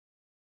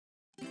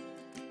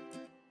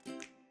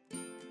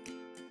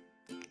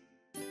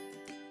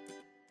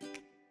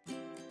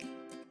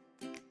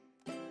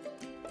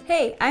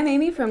Hey, I'm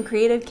Amy from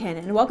Creative Kin,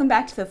 and welcome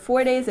back to the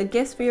 4 days of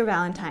gifts for your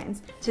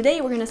Valentines.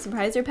 Today we're going to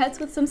surprise your pets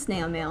with some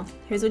snail mail.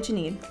 Here's what you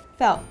need.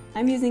 Felt.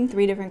 I'm using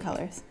 3 different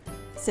colors.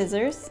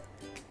 Scissors,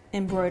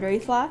 embroidery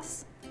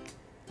floss,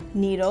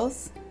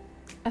 needles,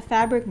 a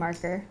fabric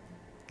marker,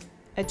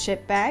 a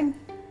chip bag,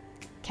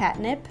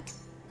 catnip,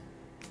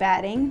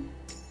 batting,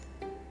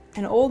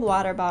 an old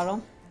water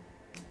bottle,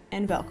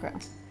 and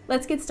Velcro.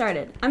 Let's get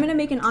started. I'm going to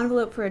make an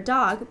envelope for a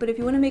dog, but if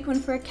you want to make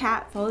one for a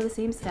cat, follow the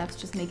same steps,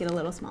 just make it a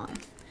little smaller.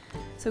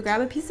 So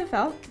grab a piece of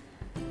felt,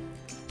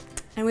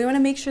 and we want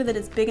to make sure that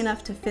it's big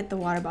enough to fit the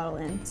water bottle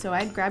in. So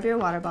I'd grab your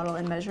water bottle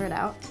and measure it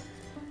out.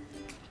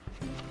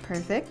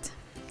 Perfect.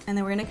 And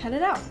then we're going to cut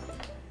it out.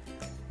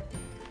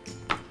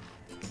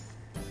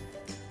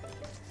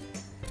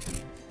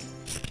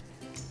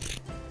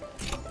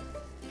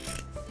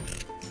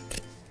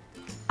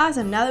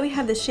 Awesome, now that we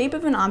have the shape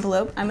of an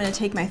envelope, I'm going to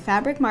take my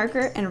fabric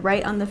marker and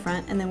write on the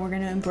front, and then we're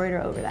going to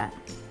embroider over that.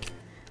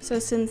 So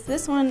since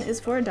this one is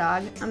for a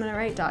dog, I'm going to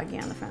write doggy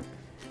on the front.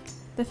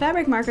 The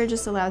fabric marker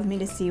just allows me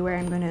to see where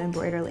I'm going to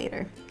embroider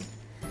later.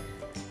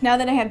 Now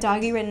that I have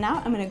doggy written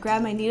out, I'm going to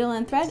grab my needle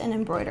and thread and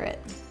embroider it.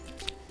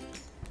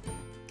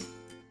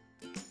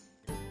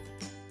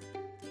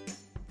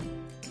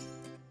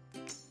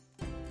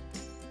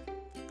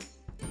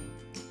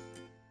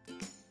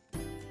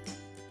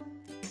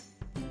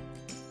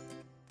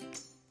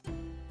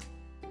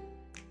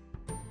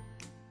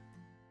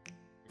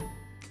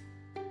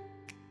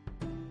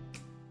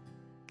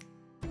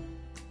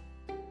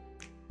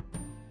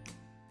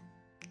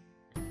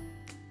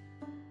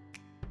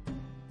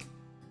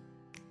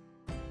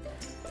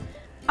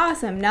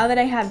 Awesome, now that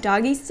I have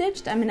doggy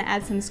stitched, I'm going to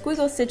add some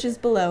squiggle stitches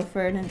below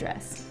for an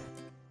address.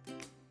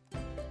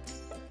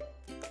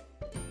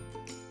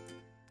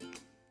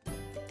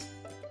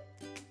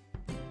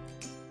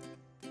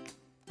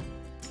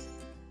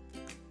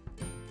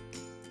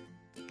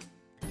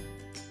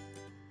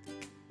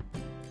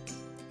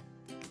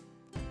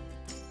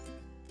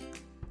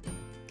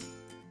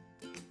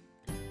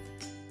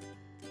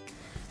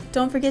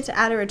 Don't forget to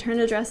add a return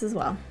address as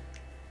well.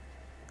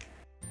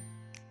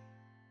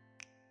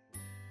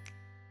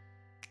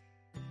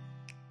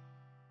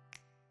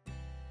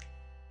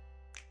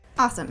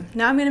 Awesome,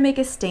 now I'm going to make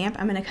a stamp.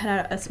 I'm going to cut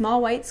out a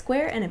small white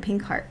square and a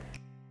pink heart.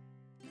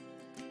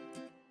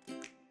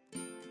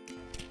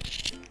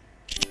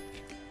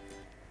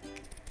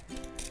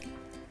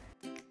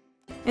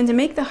 And to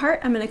make the heart,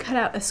 I'm going to cut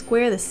out a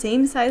square the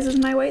same size as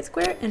my white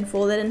square and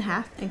fold it in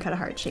half and cut a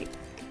heart shape.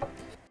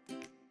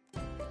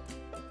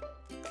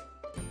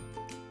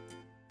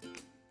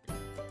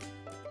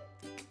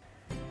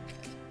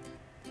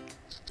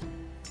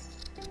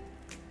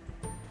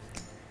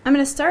 I'm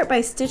going to start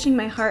by stitching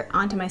my heart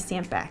onto my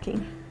stamp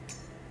backing.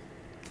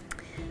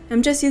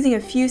 I'm just using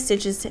a few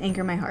stitches to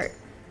anchor my heart.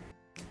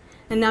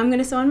 And now I'm going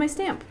to sew on my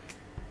stamp.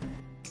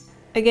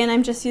 Again,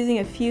 I'm just using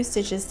a few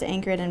stitches to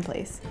anchor it in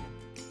place.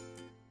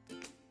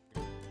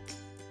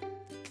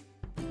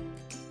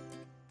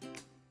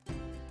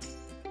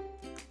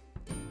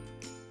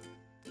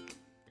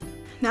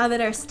 Now that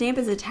our stamp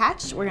is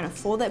attached, we're going to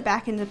fold it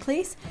back into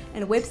place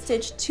and whip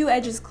stitch 2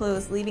 edges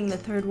closed, leaving the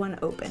 3rd one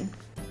open.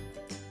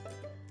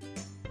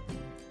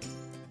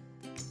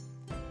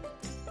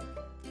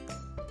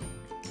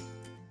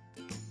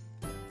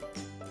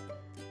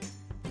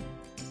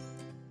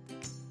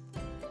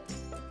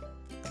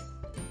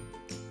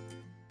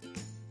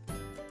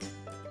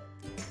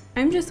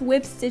 I'm just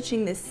whip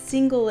stitching this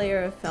single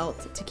layer of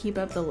felt to keep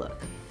up the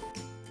look.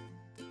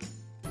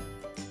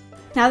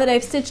 Now that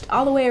I've stitched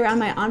all the way around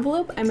my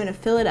envelope, I'm going to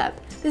fill it up.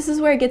 This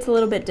is where it gets a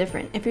little bit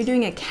different. If you're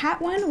doing a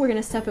cat one, we're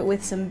going to stuff it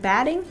with some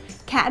batting,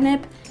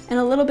 catnip, and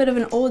a little bit of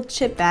an old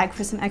chip bag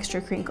for some extra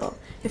crinkle.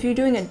 If you're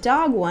doing a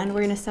dog one,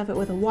 we're going to stuff it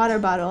with a water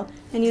bottle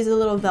and use a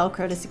little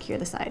Velcro to secure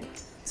the side.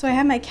 So I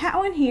have my cat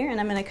one here,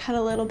 and I'm going to cut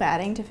a little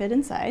batting to fit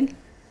inside.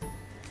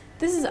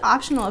 This is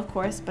optional, of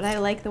course, but I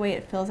like the way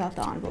it fills out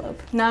the envelope.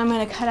 Now I'm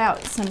going to cut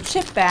out some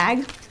chip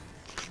bag.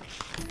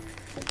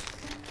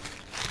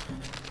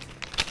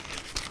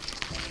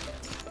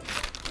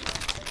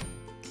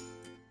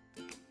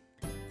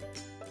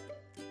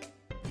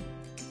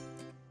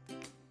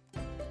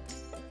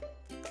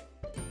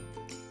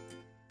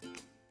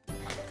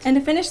 And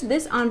to finish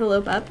this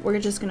envelope up, we're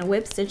just going to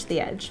whip stitch the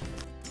edge.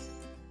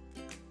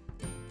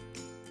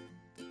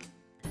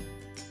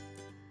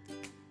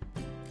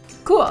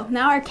 Cool,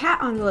 now our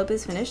cat envelope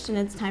is finished and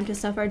it's time to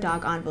stuff our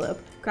dog envelope.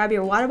 Grab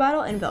your water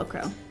bottle and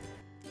Velcro.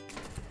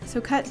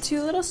 So cut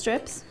 2 little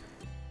strips.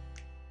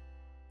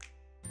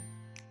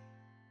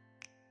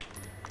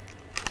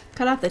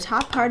 Cut off the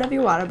top part of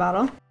your water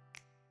bottle.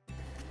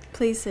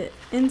 Place it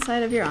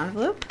inside of your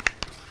envelope.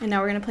 And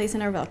now we're going to place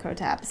in our Velcro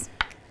tabs.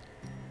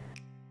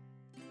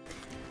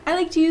 I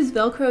like to use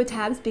Velcro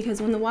tabs because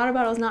when the water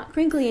bottle is not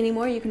crinkly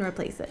anymore, you can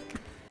replace it.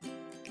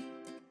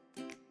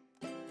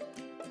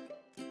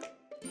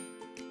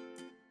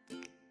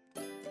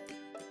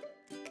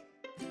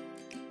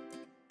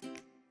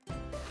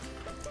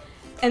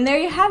 And there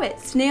you have it,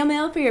 snail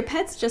mail for your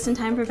pets just in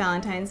time for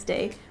Valentine's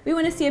Day. We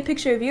want to see a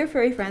picture of your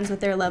furry friends with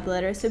their love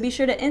letter, so be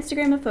sure to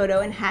Instagram a photo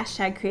and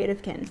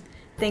 #CreativeKin.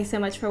 Thanks so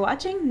much for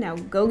watching, now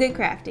go get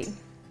crafty.